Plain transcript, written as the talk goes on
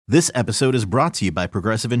This episode is brought to you by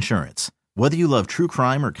Progressive Insurance. Whether you love true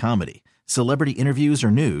crime or comedy, celebrity interviews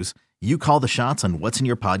or news, you call the shots on what's in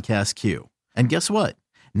your podcast queue. And guess what?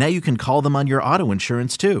 Now you can call them on your auto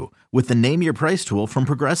insurance too with the Name Your Price tool from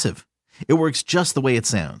Progressive. It works just the way it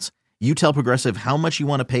sounds. You tell Progressive how much you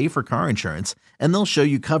want to pay for car insurance, and they'll show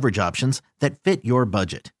you coverage options that fit your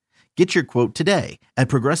budget. Get your quote today at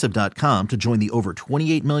Progressive.com to join the over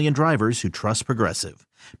 28 million drivers who trust Progressive.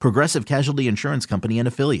 Progressive Casualty Insurance Company and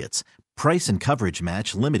Affiliates. Price and coverage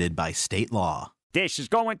match limited by state law. Dish is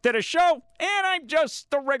going to the show, and I'm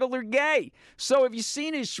just a regular guy. So have you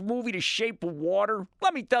seen his movie, The Shape of Water?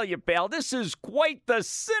 Let me tell you, pal, this is quite the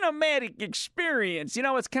cinematic experience. You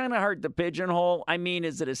know, it's kind of hard to pigeonhole. I mean,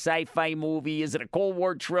 is it a sci-fi movie? Is it a Cold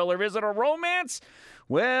War thriller? Is it a romance?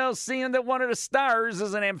 Well, seeing that one of the stars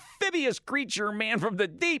is an amphibious creature man from the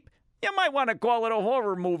deep, you might want to call it a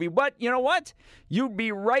horror movie, but you know what? You'd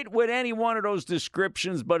be right with any one of those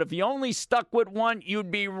descriptions, but if you only stuck with one,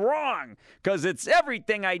 you'd be wrong, because it's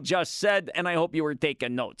everything I just said, and I hope you were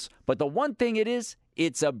taking notes. But the one thing it is,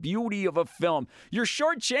 it's a beauty of a film. You're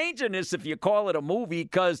shortchanging this if you call it a movie,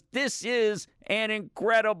 because this is an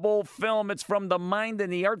incredible film. It's from the mind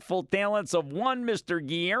and the artful talents of one Mr.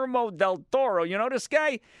 Guillermo del Toro. You know this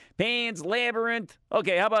guy? Pan's Labyrinth.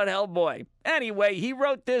 Okay, how about Hellboy? Anyway, he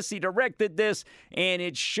wrote this, he directed this, and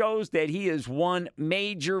it shows that he is one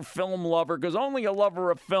major film lover, because only a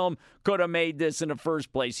lover of film could have made this in the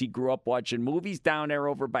first place. He grew up watching movies down there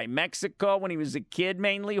over by Mexico when he was a kid,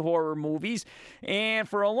 mainly horror movies. And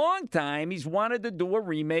for a long time, he's wanted to do a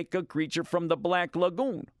remake of Creature from the Black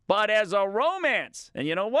Lagoon, but as a romance. And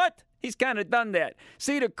you know what? He's kind of done that.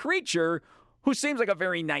 See, the creature, who seems like a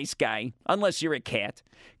very nice guy, unless you're a cat,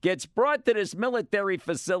 gets brought to this military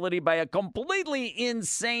facility by a completely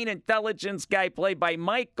insane intelligence guy played by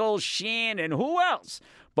Michael Shannon. Who else?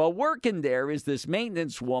 But working there is this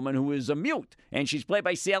maintenance woman who is a mute, and she's played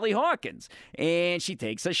by Sally Hawkins. And she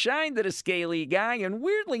takes a shine to the scaly guy, and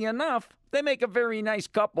weirdly enough, they make a very nice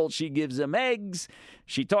couple. She gives him eggs,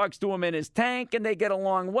 she talks to him in his tank, and they get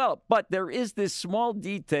along well. But there is this small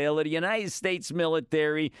detail of the United States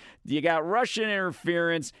military. You got Russian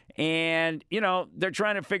interference, and, you know, they're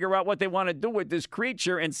trying to figure out what they want to do with this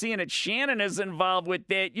creature, and seeing that Shannon is involved with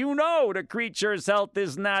it, you know the creature's health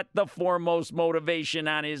is not the foremost motivation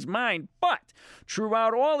on his mind. But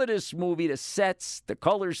throughout all of this movie, the sets, the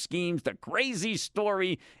color schemes, the crazy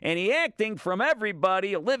story, and the acting from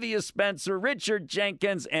everybody, Olivia Spencer, Richard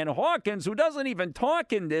Jenkins, and Hawkins, who doesn't even talk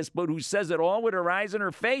in this, but who says it all with her eyes in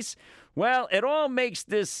her face, well, it all makes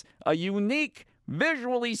this a unique,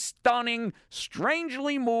 visually stunning,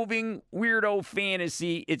 strangely moving, weirdo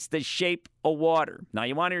fantasy. It's The Shape of Water. Now,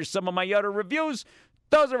 you want to hear some of my other reviews?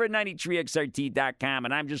 Those are at 93XRT.com,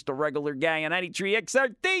 and I'm just a regular guy on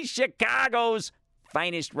 93XRT, Chicago's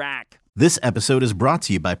finest rock. This episode is brought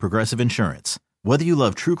to you by Progressive Insurance. Whether you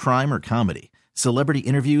love true crime or comedy, celebrity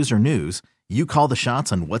interviews or news, you call the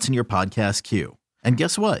shots on what's in your podcast queue. And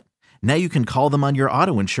guess what? Now you can call them on your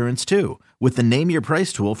auto insurance too with the Name Your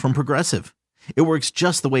Price tool from Progressive. It works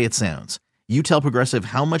just the way it sounds. You tell Progressive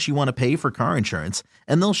how much you want to pay for car insurance,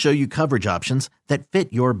 and they'll show you coverage options that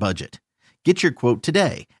fit your budget. Get your quote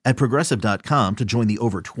today at Progressive.com to join the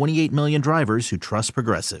over 28 million drivers who trust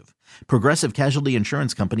Progressive. Progressive Casualty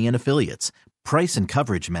Insurance Company and Affiliates. Price and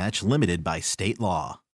coverage match limited by state law.